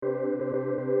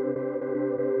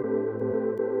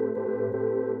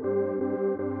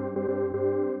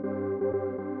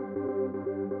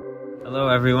Hello,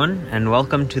 everyone, and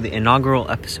welcome to the inaugural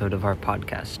episode of our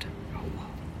podcast.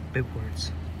 Big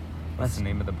words. What's the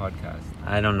name of the podcast?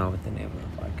 I don't know what the name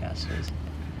of the podcast is.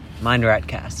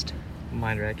 Mindratcast.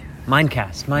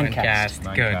 Mindcast.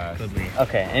 Mindcast. Good.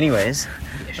 Okay, anyways,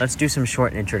 let's do some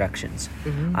short introductions.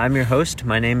 I'm your host.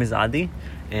 My name is Adi,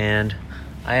 and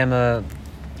I am a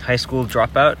high school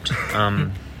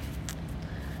dropout.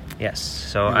 Yes,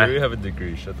 so You literally have a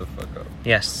degree. Shut the fuck up.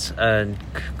 Yes, a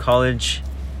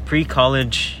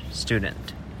pre-college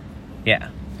student. Yeah.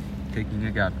 Taking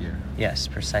a gap year. Yes,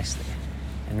 precisely.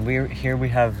 And we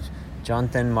have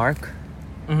Jonathan Mark.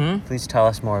 Please tell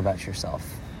us more about yourself.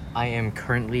 I am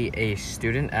currently a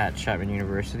student at Chapman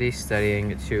University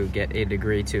studying to get a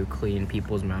degree to clean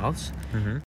people's mouths.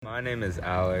 My name is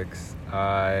Alex.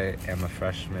 I am a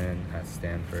freshman at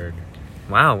Stanford.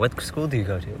 Wow, what school do you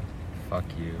go to? Fuck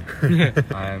you.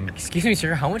 I'm Excuse me,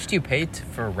 sir. How much do you pay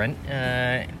for rent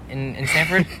in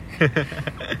Stanford?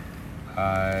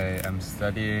 I am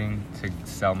studying to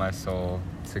sell my soul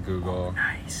to Google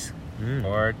Nice.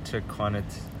 or to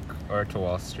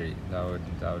Wall Street. That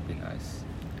would be nice.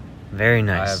 Very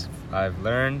nice. I've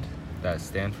learned that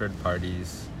Stanford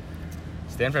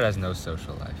has no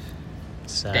social life.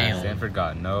 Sad. Damn. Stanford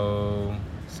got no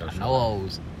social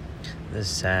life. This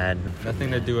is sad.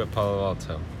 Nothing to do at Palo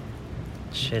Alto.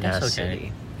 Shit That's ass okay.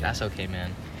 city. That's okay,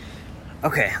 man.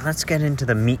 Okay, let's get into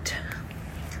the meat.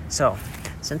 So,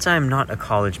 since I'm not a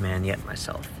college man yet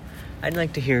myself, I'd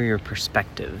like to hear your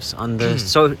perspectives on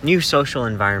the new social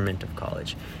environment of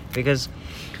college, because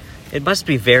it must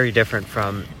be very different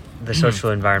from the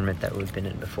social environment that we've been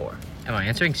in before. Am I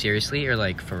answering seriously or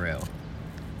like for real?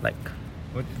 Like,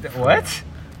 What?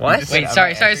 What? Wait,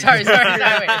 sorry. Wait,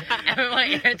 am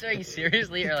I answering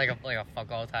seriously or like a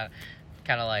fuck all time?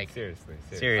 Kind of like Seriously.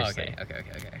 Seriously. Okay.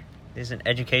 This is an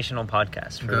educational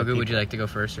podcast. For the Gogu, would you people. like to go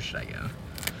first or should I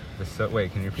go?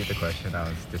 Wait, can you repeat the question? I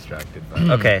was distracted by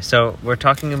Okay, so we're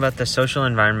talking about the social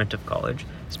environment of college.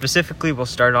 Specifically, we'll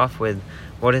start off with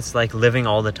what it's like living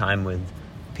all the time with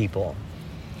people.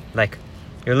 Like,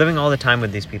 you're living all the time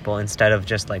with these people instead of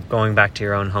just, like, going back to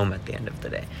your own home at the end of the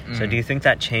day. So do you think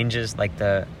that changes, like,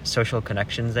 the social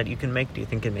connections that you can make? Do you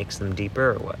think it makes them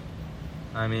deeper or what?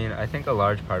 I mean, I think a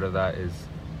large part of that is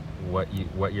what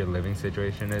your living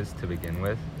situation is to begin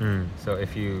with. So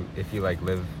if you like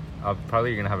live,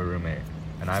 probably you're gonna have a roommate,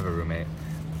 and I have a roommate.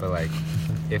 But like,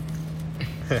 if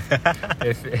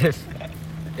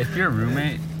your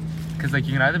roommate, because like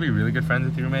you can either be really good friends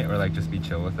with your roommate or like just be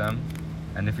chill with them.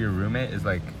 And if your roommate is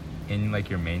like in like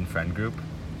your main friend group,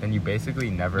 then you basically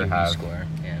never have score.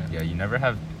 Yeah, you never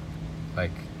have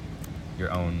like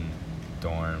your own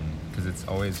dorm,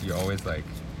 because you're always like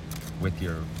with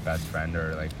your best friend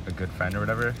or like a good friend or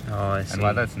whatever. Oh, I see. And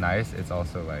while that's nice, it's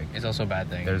also like It's also a bad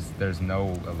thing. there's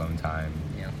no alone time.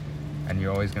 Yeah. And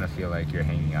you're always gonna feel like you're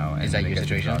hanging out. Is and that it your gets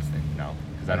situation? exhausting. No,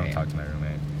 because I don't Okay. talk to my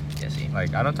roommate. Yeah, see.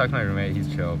 Like I don't talk to my roommate.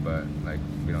 He's chill, but like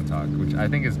we don't talk, which I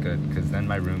think is good, because then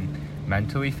my room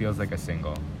mentally feels like a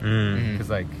single.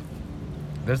 Because like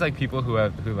there's like people who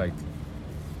like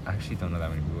I actually don't know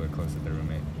that many people who are close to their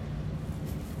roommate.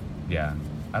 Yeah.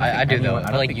 I do though,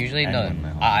 but like think usually no, anyone in my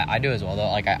home- I do as well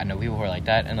though. Like I know people who are like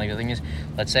that, and like the thing is,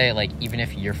 let's say like even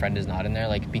if your friend is not in there,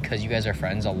 like because you guys are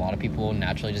friends, a lot of people will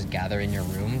naturally just gather in your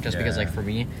room. Just because like Yeah. for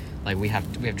me, like we have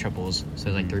triples, so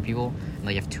there's like 3 people, and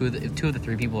like if two of the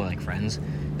 3 people are like friends,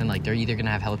 then like they're either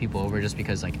gonna have hella people over just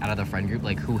because like out of the friend group,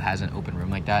 like who has an open room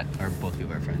like that, or both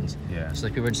people are friends. Yeah. So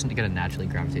like people are just gonna naturally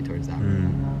gravitate towards that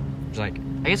room. Which like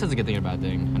I guess that's a good thing about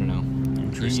thing. I don't know.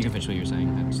 Interesting. You can finish what you were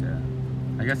saying. Yeah.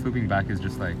 I guess looping back is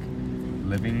just like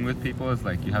living with people is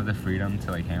like you have the freedom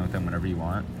to like hang with them whenever you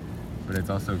want, but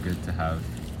it's also good to have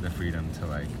the freedom to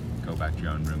like go back to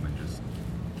your own room and just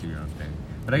do your own thing.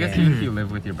 But I guess even if you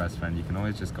live with your best friend, you can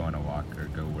always just go on a walk or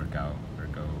go work out or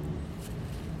go,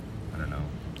 I don't know.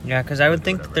 Yeah, because I would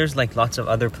think Whatever. there's like lots of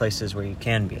other places where you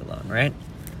can be alone, right?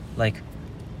 Like,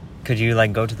 could you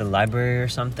like go to the library or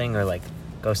something, or like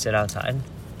go sit outside?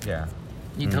 Yeah.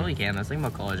 You totally can. That's the thing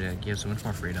about college. Like, you have so much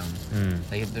more freedom.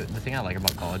 Like the thing I like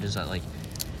about college is that like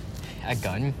at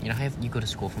Gun, you know how you go to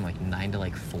school from like 9 to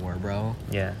like 4, bro.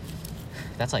 Yeah.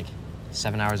 That's like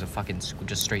 7 hours of fucking school,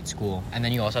 just straight school, and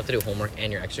then you also have to do homework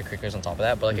and your extracurriculars on top of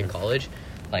that. But like in college,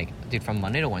 like dude, from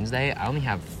Monday to Wednesday, I only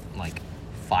have like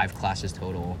 5 classes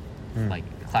total, like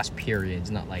class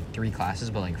periods, not like 3 classes,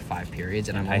 but like 5 periods.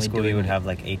 And In I'm high only school, doing you would like, have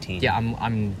like 18. Yeah,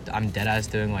 I'm dead ass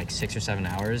doing like 6 or 7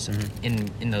 hours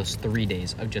in those 3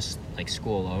 days of just like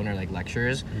school alone or like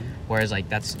lectures, whereas like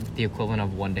that's the equivalent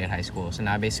of 1 day at high school. So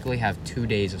now I basically have 2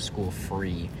 days of school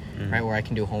free, right, where I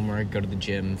can do homework, go to the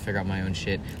gym, figure out my own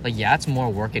shit. Like yeah, it's more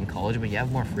work in college, but you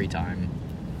have more free time.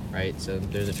 right? So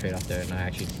there's a trade-off there, and I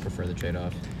actually prefer the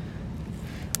trade-off.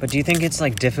 But do you think it's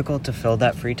like difficult to fill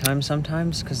that free time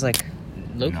sometimes? Because like,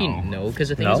 Low-key, no, because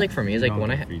the thing No? is, like, for me, is like You when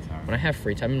don't I get free time. when I have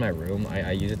free time in my room,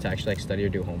 I use it to actually like study or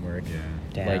do homework. Yeah.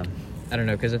 damn. Like, I don't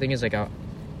know, because the thing is, like,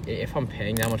 if I'm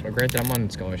paying that much, granted, I'm on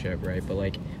scholarship, right? But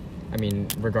like, I mean,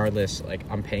 regardless, like,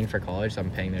 I'm paying for college, so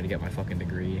I'm paying there to get my fucking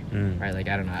degree, right? Like,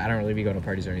 I don't know, I don't really be going to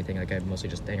parties or anything. Like, I mostly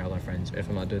just hang out with my friends. If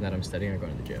I'm not doing that, I'm studying or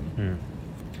going to the gym.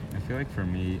 I feel like for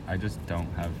me, I just don't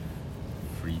have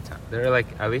free time. There are like,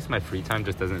 at least my free time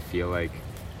just doesn't feel like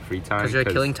free time. Because you're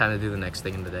killing time to do the next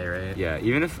thing in the day, right? Yeah,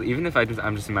 even if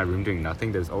I'm just in my room doing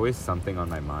nothing, there's always something on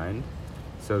my mind.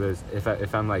 So there's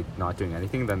if I'm like not doing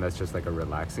anything, then that's just like a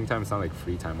relaxing time. It's not like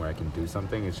free time where I can do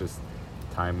something. It's just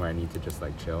time where I need to just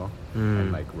like chill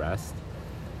and like rest.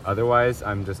 Otherwise,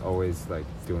 I'm just always like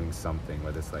doing something,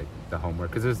 whether it's like the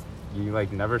homework, because you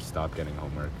like never stop getting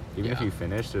homework. Even if you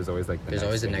finish, there's always like there's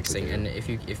always the next thing, and if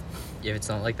it's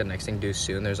not like the next thing due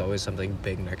soon, there's always something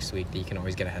big next week that you can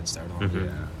always get a head start on.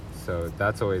 Yeah, so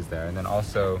that's always there. And then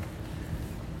also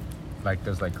like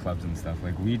there's like clubs and stuff.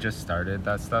 Like we just started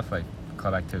that stuff, like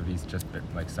club activities just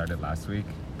like started last week,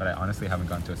 but I honestly haven't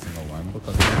gone to a single one.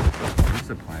 I'm just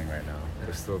applying right now.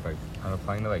 There's still like, I'm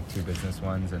applying to like 2 business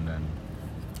ones and then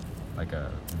like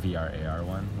a VR AR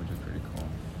one, which is pretty cool.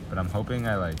 But I'm hoping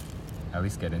I like at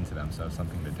least get into them, so I have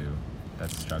something to do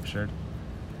that's structured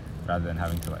rather than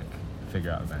having to like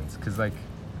figure out events. Because like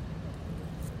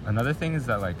another thing is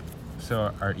that like,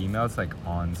 so our emails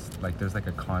like there's like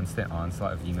a constant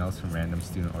onslaught of emails from random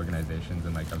student organizations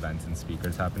and like events and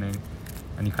speakers happening,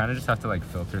 and you kind of just have to like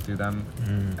filter through them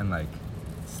and like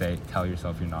tell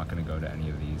yourself you're not going to go to any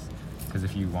of these, because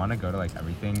if you want to go to like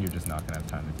everything, you're just not going to have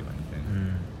time to do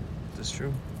anything. That's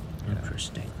true.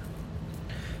 Interesting.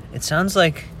 It sounds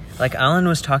like Alan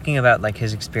was talking about like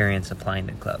his experience applying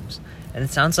to clubs, and it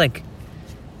sounds like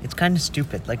it's kind of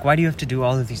stupid. Like, why do you have to do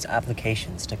all of these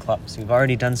applications to clubs? We've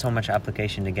already done so much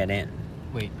application to get in.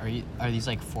 Wait, are these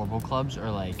like formal clubs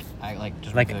or like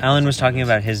just Like Alan was talking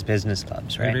about his business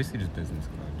clubs, They're right? basically just business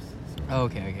clubs. So Oh,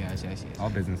 okay, I see. all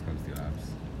business clubs do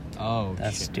apps. Oh,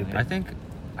 That's shit, stupid. really?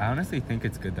 I honestly think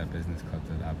it's good that business clubs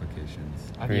have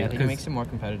applications. I think it Because- makes it more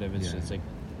competitive. It's Yeah. like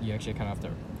you actually kind of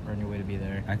have to earn your way to be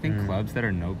there. I think clubs that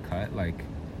are no cut, like,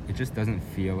 it just doesn't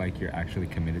feel like you're actually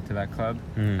committed to that club.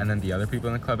 And then the other people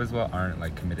in the club as well aren't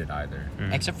like committed either.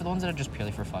 Except for the ones that are just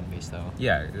purely for fun based, though.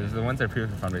 Yeah, the ones that are pure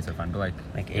for fun base are fun, but like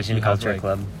Like if Asian you have, Culture like-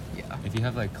 Club. Yeah. If you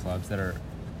have like clubs that are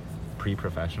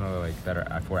pre-professional, or like that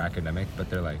are for academic, but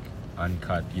they're like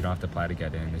uncut, you don't have to apply to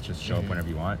get in. It's just show up whenever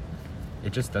you want.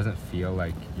 It just doesn't feel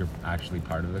like you're actually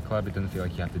part of the club. It doesn't feel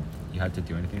like you have to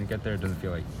do anything to get there. It doesn't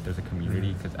feel like there's a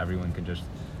community, because everyone can just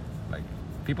like,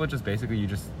 people just basically, you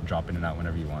just drop in and out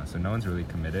whenever you want. So no one's really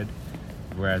committed.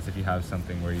 Whereas if you have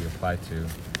something where you apply to,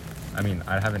 I mean,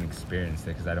 I haven't experienced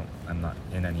it because I'm not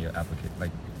in any application.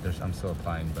 Like I'm still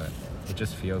applying, but it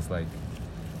just feels like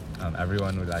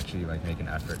everyone would actually like make an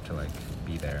effort to like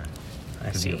be there I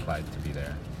because you see. applied to be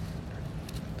there.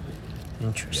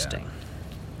 Interesting.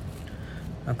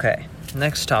 Okay,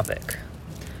 next topic.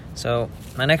 So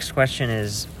my next question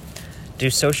is, do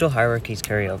social hierarchies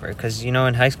carry over? Because, you know,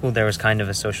 in high school there was kind of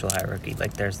a social hierarchy.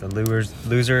 Like there's the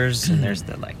losers and there's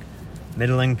the like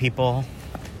middling people,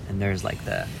 and there's like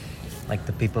the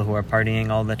people who are partying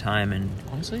all the time and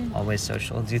Honestly, always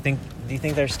social. Do you think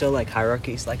there's still like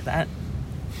hierarchies like that?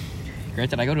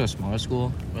 granted, I go to a smaller school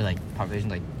where like population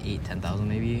like 8,000-10,000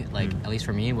 maybe. Like at least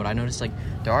for me, what I noticed, like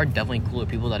there are definitely cooler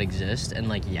people that exist, and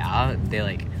like yeah, they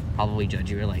like probably judge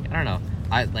you or like I don't know.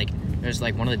 I like there's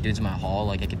like one of the dudes in my hall,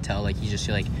 like I could tell like he's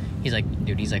like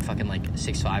dude, he's like fucking like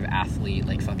 6'5" athlete,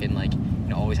 like fucking like, you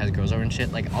know, always has girls over and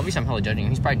shit. Like obviously I'm hella judging him.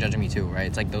 He's probably judging me too, right?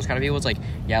 It's like those kind of people. It's like,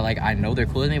 yeah, like I know they're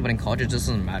cooler than me, but in college it just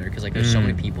doesn't matter, because like there's so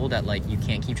many people that like you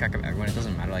can't keep track of everyone. It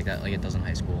doesn't matter like that, like it does in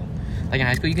high school. Like in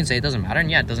high school you can say it doesn't matter, and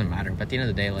yeah, it doesn't matter, but at the end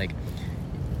of the day, like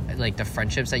the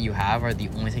friendships that you have are the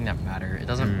only thing that matter. It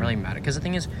doesn't really matter, because the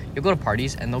thing is, you'll go to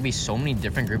parties and there'll be so many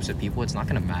different groups of people, it's not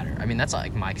gonna matter. I mean, that's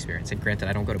like my experience. Like granted,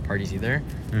 I don't go to parties either,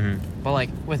 but like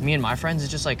with me and my friends,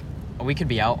 it's just like we could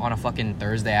be out on a fucking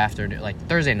Thursday afternoon, like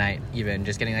Thursday night even,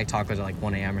 just getting like tacos at like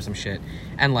 1 a.m. or some shit,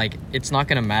 and like it's not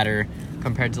gonna matter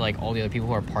compared to like all the other people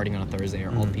who are partying on a Thursday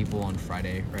or all the people on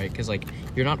Friday, right? Because like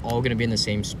you're not all gonna be in the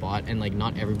same spot, and like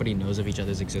not everybody knows of each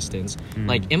other's existence.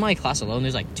 Like in my class alone,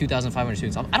 there's like 2,500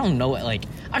 students. I don't know, like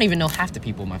I don't even know half the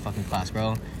people in my fucking class,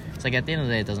 bro. It's like at the end of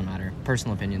the day, it doesn't matter.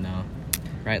 Personal opinion though,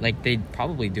 right? Like they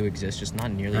probably do exist, just not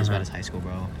nearly as bad as high school,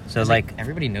 bro. So, 'Cause, like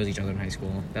everybody knows each other in high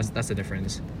school. That's the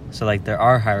difference. So like there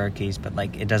are hierarchies, but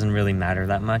like it doesn't really matter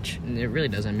that much. It really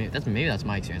doesn't. Maybe that's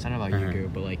my experience. I don't know about you,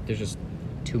 but like there's just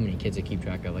too many kids to keep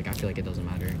track of. Like, I feel like it doesn't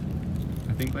matter.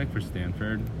 I think like for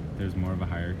Stanford, there's more of a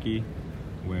hierarchy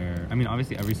where, I mean,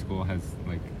 obviously every school has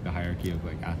like the hierarchy of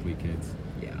like athlete kids.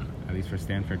 Yeah. At least for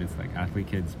Stanford, it's like athlete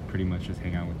kids pretty much just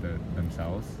hang out with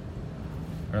themselves.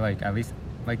 Or like at least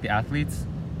like the athletes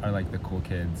are like the cool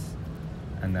kids.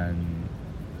 And then,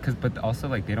 but also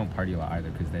like they don't party a lot either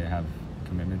because they have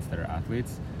commitments that are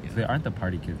athletes. Yeah. So they aren't the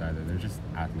party kids either. They're just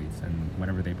athletes. And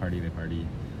whenever they party, they party.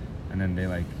 And then they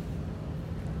like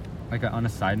on a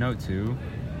side note too,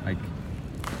 like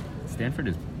Stanford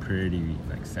is pretty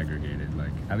like segregated.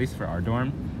 Like at least for our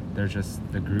dorm, there's just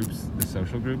the groups, the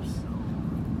social groups.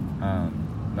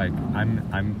 Like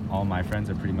I'm all my friends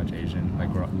are pretty much Asian. Like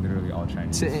we're literally all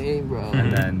Chinese. Same, bro.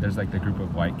 And then there's like the group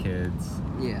of white kids.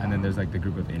 Yeah. And then there's like the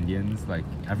group of Indians. Like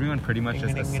everyone pretty much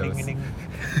just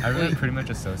everyone pretty much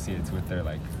associates with their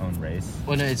like own race.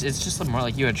 Well, no, it's just more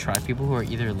like you attract people who are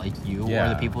either like you or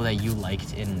Yeah. the people that you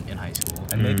liked in high school.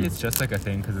 And maybe it's just like a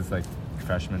thing because it's like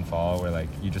freshman fall where like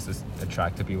you just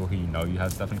attract to people who you know you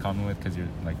have stuff in common with because you're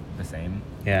like the same.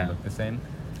 Yeah. You look the same.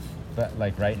 But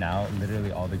like right now,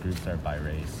 literally all the groups are by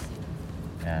race,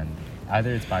 and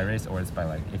either it's by race or it's by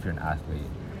like if you're an athlete,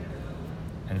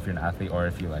 and if you're an athlete or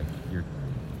if you like you're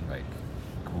like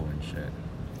cool and shit.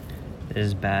 It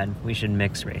is bad. We should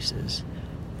mix races.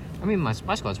 I mean, my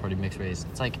squad's pretty mixed race.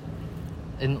 It's like,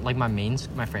 in like my main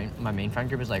friend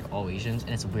group is like all Asians,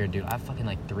 and it's weird, dude. I have fucking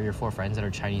like 3 or 4 friends that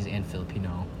are Chinese and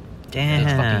Filipino. Damn.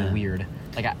 It's fucking weird.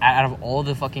 Like, out of all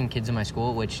the fucking kids in my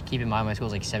school, which, keep in mind, my school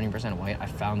is like 70% white, I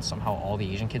found somehow all the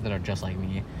Asian kids that are just like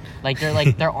me. Like,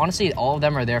 they're honestly, all of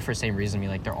them are there for the same reason as me.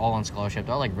 Like, they're all on scholarship.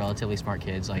 They're all, like, relatively smart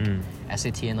kids. Like,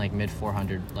 SAT in, like,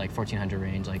 mid-400, like, 1,400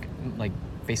 range. Like,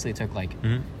 basically took, like,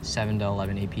 7 to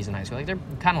 11 APs in high school. Like, they're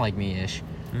kind of like me-ish,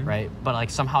 right? But, like,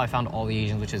 somehow I found all the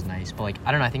Asians, which is nice. But, like,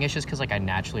 I don't know. I think it's just because, like, I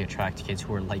naturally attract kids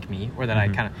who are like me. Or that I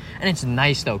kind of... And it's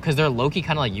nice, though, because they're low-key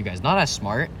kind of like you guys. Not as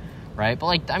smart, right? But,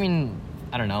 like, I mean...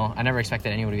 I don't know. I never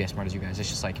expected anyone to be as smart as you guys. It's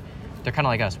just like, they're kind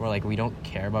of like us. We're like, we don't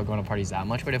care about going to parties that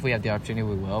much, but if we have the opportunity,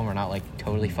 we will. And we're not like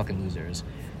totally fucking losers,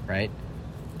 right?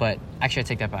 But actually, I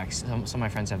take that back. Some of my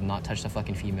friends have not touched a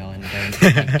fucking female in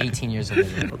like 18 years of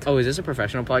living. Oh, is this a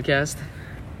professional podcast?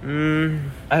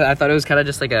 I thought it was kind of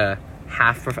just like a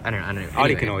half. I don't know.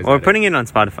 Audie can always We're edit. putting it on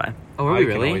Spotify. Oh, are we Audie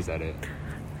can really? always edit.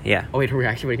 Yeah. Oh wait, are we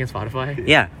actually waiting on Spotify?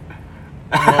 Yeah.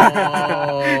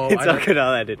 Oh, It's all good.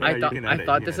 I'll edit. I you thought can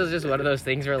edit, this yeah. was just one of those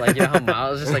things where, like, you know how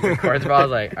Miles just like records, bro. I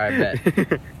was like, all right,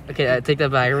 bet. Okay, take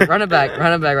that back. Run it back.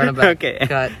 Okay.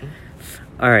 Cut.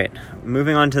 All right.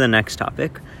 Moving on to the next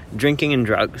topic, drinking and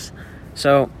drugs.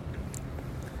 So,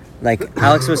 like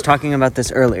Alex was talking about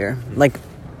this earlier. Like,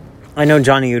 I know,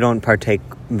 Johnny, you don't partake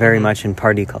very much in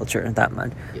party culture that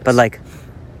much. Yes. But, like,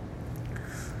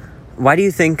 why do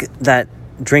you think that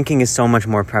drinking is so much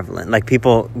more prevalent? Like,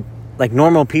 people... Like,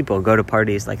 normal people go to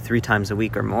parties, like, 3 times a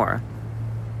week or more.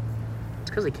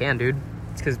 It's because they can, dude.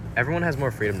 It's because everyone has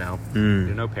more freedom now. There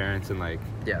are no parents and like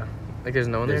Yeah. Like, there's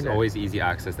no one there's there. always easy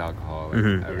access to alcohol.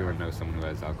 Like everyone knows someone who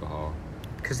has alcohol.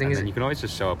 Because And things. then you can always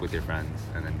just show up with your friends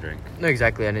and then drink. No,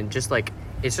 exactly. And it just, like,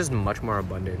 it's just much more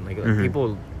abundant. Like,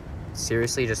 people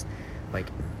seriously just, like,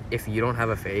 if you don't have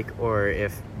a fake or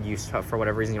if you, for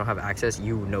whatever reason, you don't have access,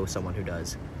 you know someone who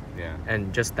does. Yeah.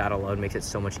 And just that alone makes it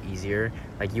so much easier.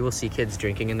 Like, you will see kids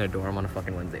drinking in their dorm on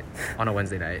a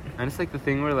Wednesday night. And it's like the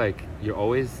thing where like you're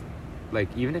always like,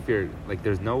 even if you're like,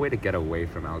 there's no way to get away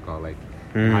from alcohol. Like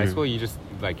in high school, you just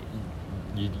like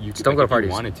you could, don't like, go to if parties.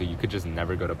 you wanted to, you could just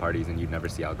never go to parties and you'd never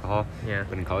see alcohol. Yeah.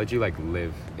 But in college, you like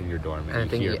live in your dorm And I you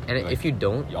think, hear, and like, if you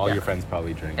don't, all your friends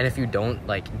probably drink. And if you don't,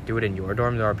 like, do it in your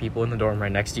dorm, there are people in the dorm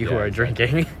right next to you who Yeah, are exactly.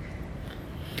 drinking.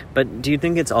 But do you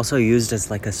think it's also used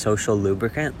as, like, a social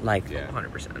lubricant? Like, Yeah.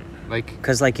 100%. Like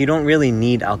because, like, you don't really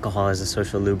need alcohol as a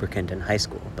social lubricant in high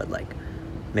school. But, like,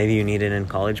 maybe you need it in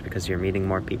college because you're meeting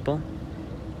more people.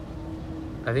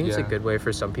 I think it's a Yeah. good way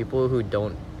for some people who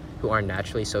aren't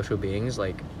naturally social beings.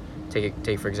 Like,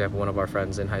 take for example, one of our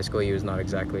friends in high school. He was not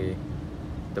exactly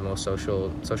the most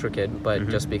social kid, but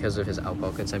just because of his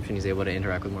alcohol consumption, he's able to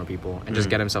interact with more people and just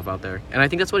get himself out there. And I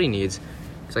think that's what he needs.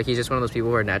 It's like he's just one of those people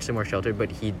who are naturally more sheltered, but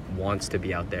he wants to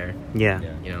be out there. Yeah.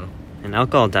 You know. And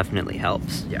alcohol definitely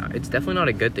helps. Yeah, it's definitely not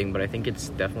a good thing, but I think it's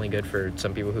definitely good for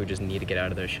some people who just need to get out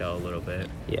of their shell a little bit.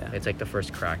 Yeah. It's like the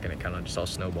first crack, and it kind of just all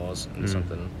snowballs into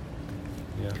something.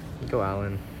 yeah. Go,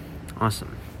 Alan.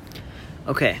 Awesome.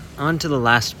 Okay, on to the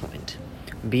last point.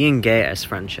 Being gay as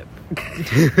friendship.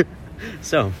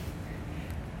 So,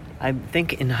 I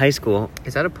think in high school...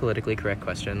 Is that a politically correct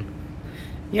question?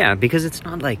 Yeah, because it's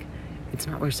not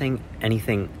we're saying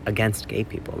anything against gay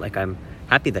people. Like, I'm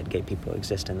happy that gay people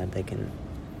exist and that they can,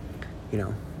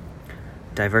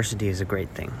 diversity is a great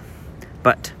thing.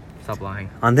 But Stop lying.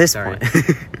 on this Sorry.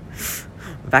 point,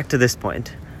 back to this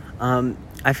point,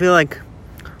 I feel like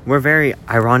we're very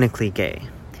ironically gay,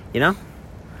 you know?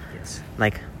 Yes.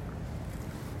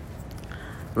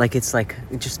 Like it's like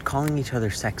just calling each other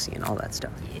sexy and all that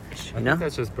stuff. I know? think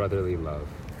that's just brotherly love.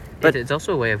 But- It's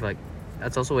also a way of like,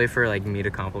 that's also a way for like me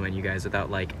to compliment you guys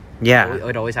without like, Yeah. it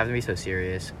would always have to be so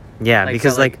serious. Yeah, Like,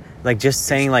 because so, like just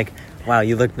saying like, wow,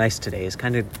 you look nice today is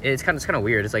kind of It's kind of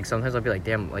weird. It's like sometimes I'll be like,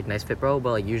 damn, like nice fit, bro.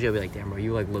 But like usually I'll be like, damn, bro,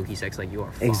 you like low key sex, like you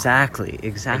are fine. exactly.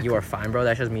 Like you are fine, bro.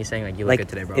 That's just me saying like you look like good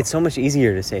today, bro. it's so much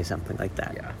easier to say something like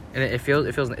that. Yeah, and it feels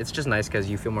it's just nice because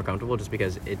you feel more comfortable just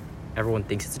because everyone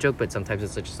thinks it's a joke, but sometimes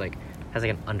it's just like has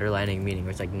like an underlining meaning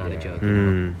where it's like not a Yeah. joke. You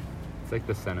know? It's like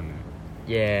the sentiment.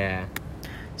 Yeah.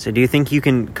 So do you think you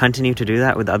can continue to do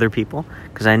that with other people?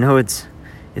 Because I know it's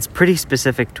pretty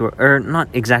specific to, or not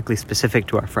exactly specific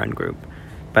to our friend group,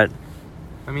 but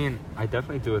I mean, I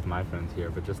definitely do with my friends here,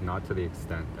 but just not to the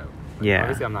extent that. Like, Yeah.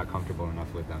 Obviously, I'm not comfortable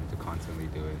enough with them to constantly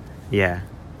do it, yeah.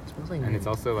 It smells like and it's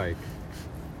also like.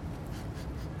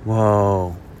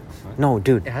 Whoa. What? No,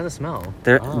 dude. it has a smell.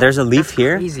 There's a leaf That's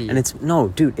here, crazy. and it's no,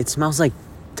 dude. It smells like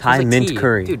Thai Smells like mint tea.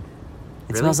 curry. Dude. It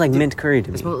Really? smells like Dude, mint curry to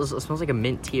me. It smells like a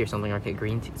mint tea or something, like a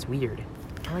green tea. It's weird.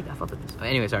 I fuck with this.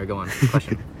 Anyway, sorry, go on.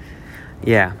 Question.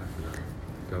 Yeah.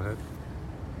 Go ahead.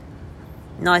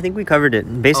 No, I think we covered it. I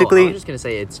Basically, was just gonna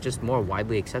say it's just more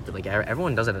widely accepted. Like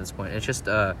everyone does it at this point. It's just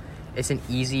it's an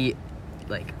easy,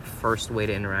 like first way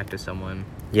to interact with someone.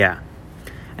 yeah.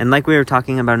 And like we were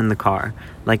talking about in the car,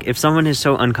 like if someone is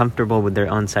so uncomfortable with their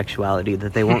own sexuality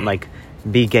that they won't like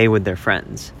be gay with their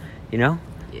friends, you know,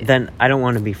 Yeah. then I don't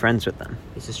want to be friends with them.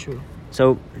 This is true.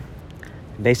 So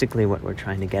basically what we're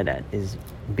trying to get at is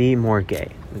be more gay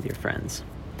with your friends.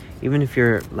 Even if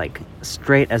you're like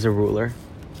straight as a ruler,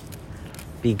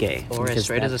 be gay. Or as because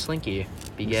straight as a that- slinky.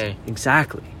 Be gay.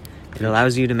 Exactly. It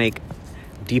allows you to make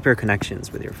deeper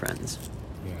connections with your friends.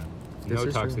 Yeah. This No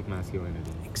is toxic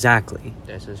masculinity. Exactly.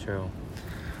 This is true.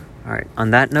 All right.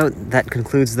 On that note, that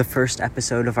concludes the first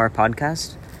episode of our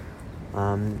podcast.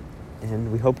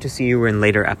 And we hope to see you in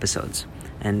later episodes.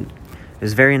 And it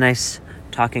was very nice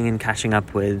talking and catching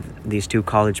up with these two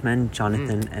college men,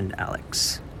 Jonathan and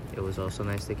Alex. It was also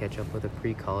nice to catch up with a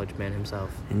pre-college man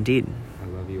himself. Indeed. I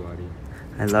love you, Adi.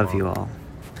 I love you all.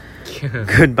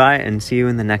 Goodbye and see you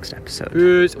in the next episode.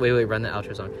 Wait, run the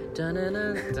outro song. Dun, dun,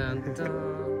 dun, dun,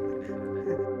 dun.